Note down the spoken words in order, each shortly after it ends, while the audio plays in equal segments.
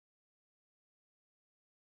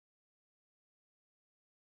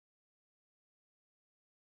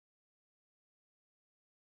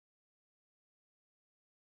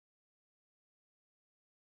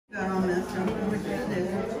Got all messed up when we do this.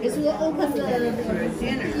 Is we'll open the For a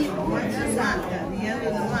dinner. Once a month, at the end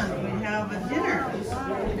of the month, we have a dinner.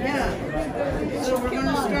 Yeah. So we're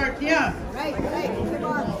gonna start, yeah. right. Come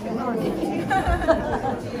on.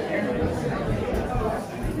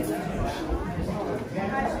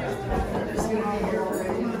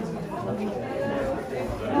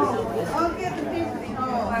 I'll get the paper.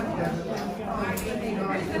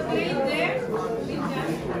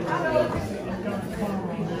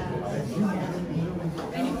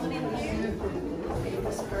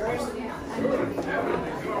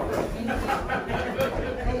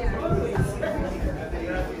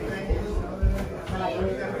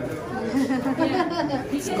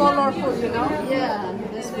 It's colorful, you know? Yeah,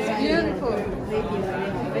 that's Beautiful.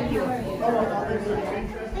 Thank you.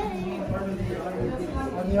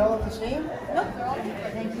 Are they all the same? Nope.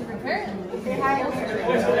 Thank you for preparing. Say hi.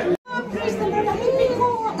 Praise the Lord.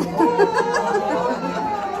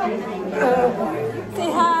 Say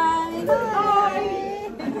hi.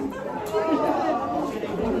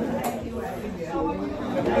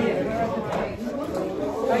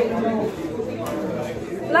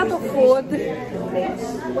 Lot of food.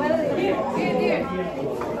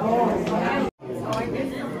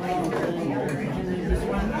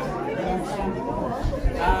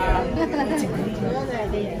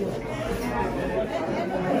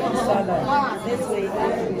 This way,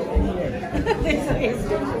 this way is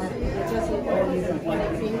different. Just all you don't want to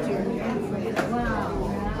feature.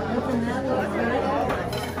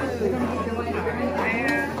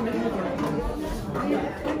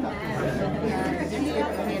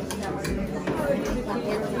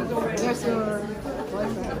 Where's your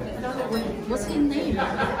boyfriend? What's his name?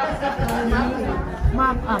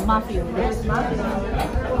 Matthew. Yes, Matthew.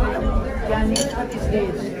 Yanni, what is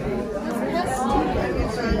this?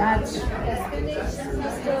 That's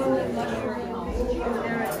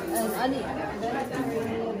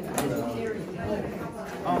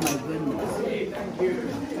oh my goodness.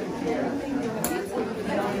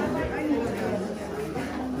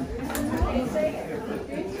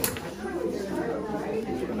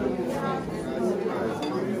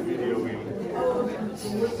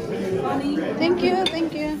 Thank you,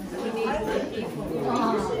 thank you.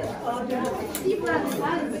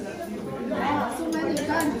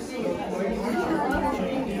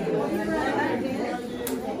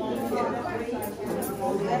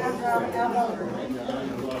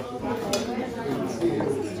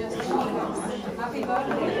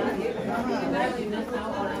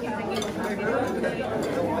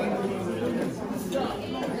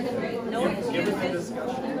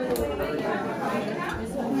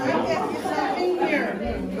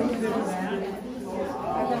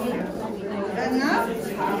 Enough?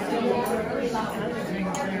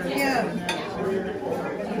 Yeah.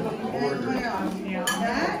 And what else?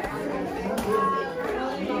 That?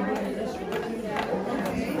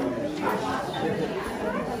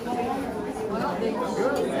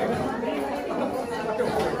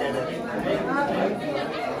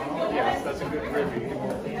 Yes, that's a good review.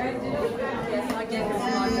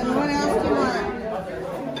 And what else do you want?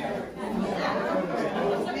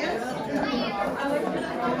 Yes?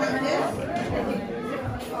 You want this?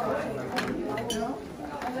 No?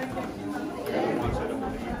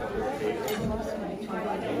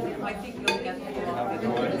 I think you'll get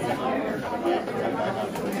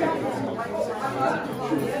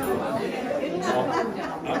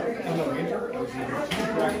In the winter, I was eating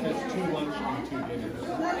 2 breakfasts, 2 lunch, and 2 dinners.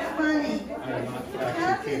 That's funny.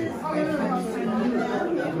 I am not actually kidding.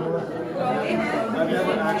 I've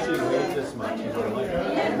never actually weighed this much in my life.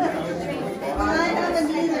 Well, I haven't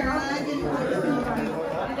either. I didn't.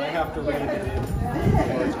 I have to rein it in,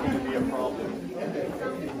 or it's going to be a problem.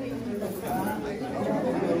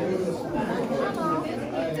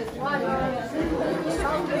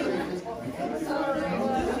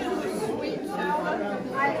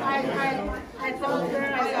 I told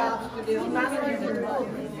her I got to do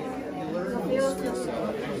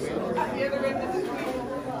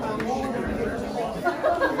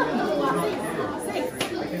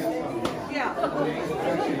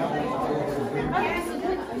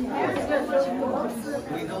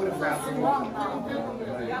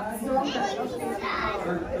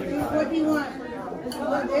What do you want? You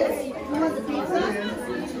want this? You want the pizza?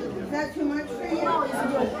 Is that too much for you? No, it's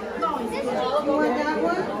good. You want that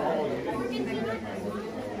one?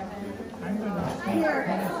 Here.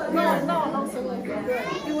 No.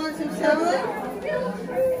 You want some salad?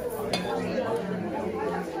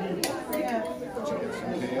 Yeah.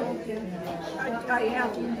 I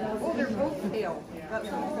have. Oh, they're both pale. That's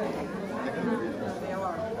okay. They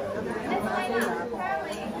are.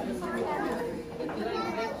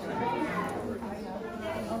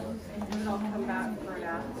 And I'll come back for it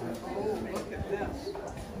after. Oh, look at this.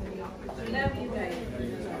 Love you guys.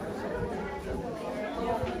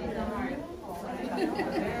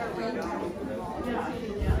 There we go.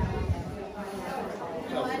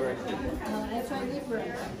 That's why different.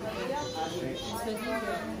 It's so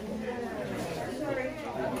different.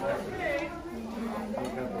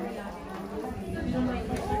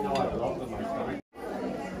 No, I love them.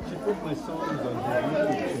 She put my songs on her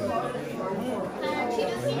YouTube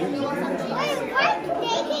channel.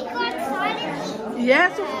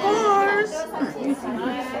 Yes, of course.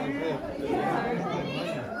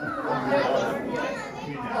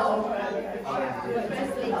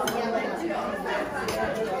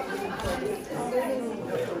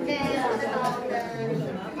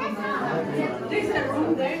 There's a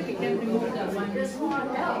room there, we can remove that one.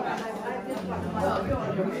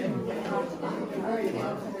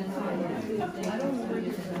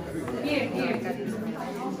 Here,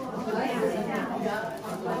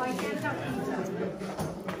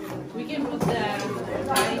 we can put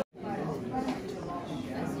the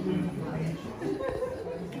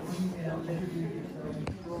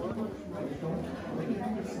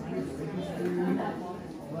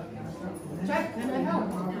Jack, can I help?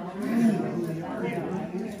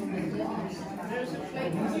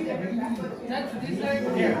 That's dessert.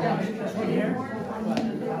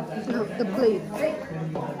 No, the plate.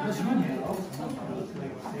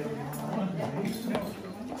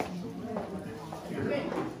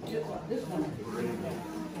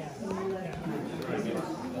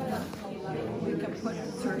 We can put the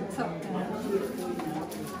turns up.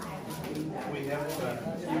 We have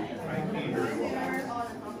right here.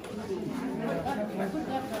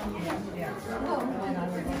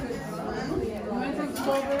 Want some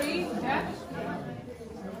strawberry? Yeah?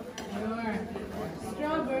 Sure.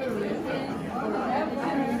 Strawberry.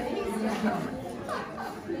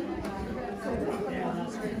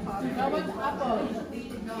 How about apple?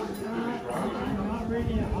 Not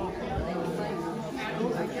really a hot.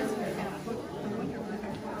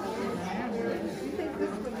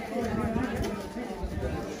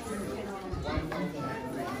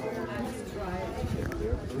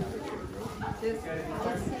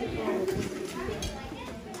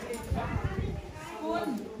 Spoon?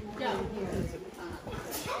 Yeah.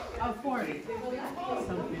 Oh, 40.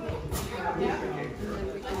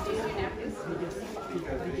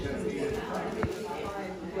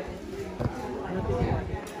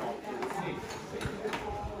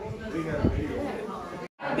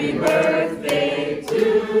 Happy birthday to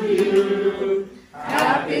you.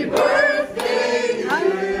 Happy birthday,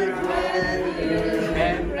 dear Gwen.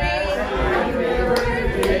 And happy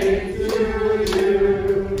birthday to you.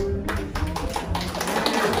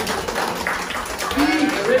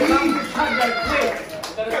 Everybody cut that cake.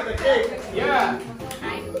 Cut the cake. Yeah.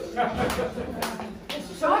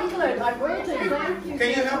 Chocolate, my birthday, thank you. Can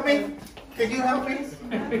you help me? Can you help me?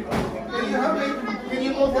 Can you help me? Can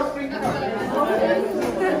you both help me?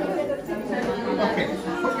 Okay,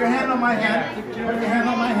 put your hand on my hand. Put your hand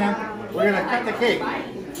on my hand. We're gonna cut the cake.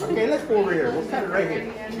 Okay, let's go over here. We'll cut it right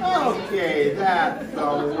here. Okay, that's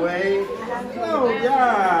the way. Oh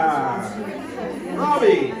yeah.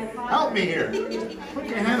 Robbie, help me here. Put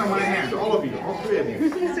your hand on my hand. All of you, all three of you.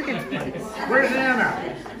 Where's Anna?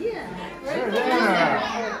 Where's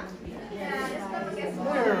Anna?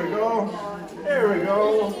 There we go. There we go.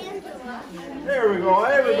 There we go.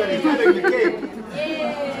 Everybody's cutting the cake.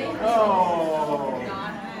 Oh.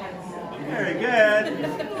 Very good.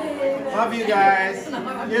 Love you guys.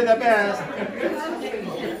 You're the best.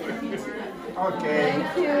 Okay.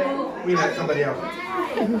 Thank you. We had somebody else.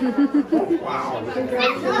 Oh, wow. Thank you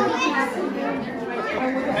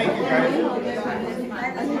guys.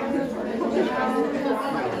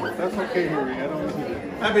 That's okay, Harry. I don't need it.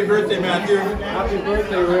 Happy birthday, Matthew. Happy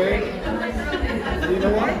birthday, Ray. You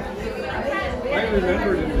know what? I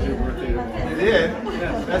remembered it was your birthday tomorrow. You did?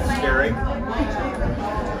 That's scary. I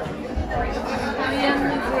am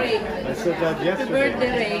great. I said that Happy yesterday.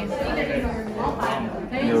 birthday, Ray.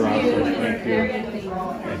 Thank You're you. awesome. Thank you.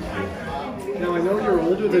 Now, I know you're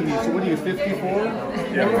older than me, so what are you, 54?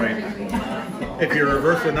 Yeah, right. If you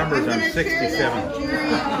reverse the numbers, I'm 67.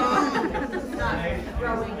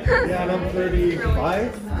 Yeah, and I'm 35.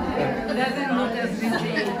 It doesn't look as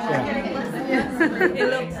vintage. Yeah. It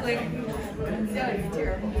looks like... It's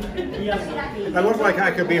terrible. I look like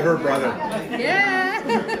I could be her brother. Yeah.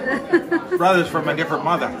 Brothers from a different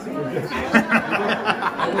mother.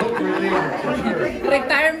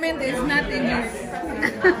 Retirement is not in his...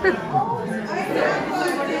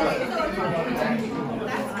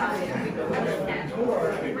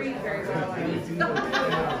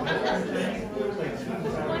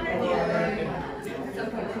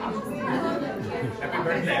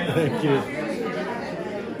 Thank you.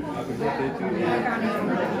 Happy birthday to you.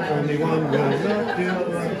 Only one will not feel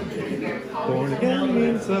right. Born again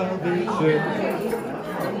in salvation.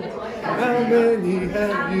 How many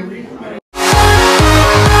have you?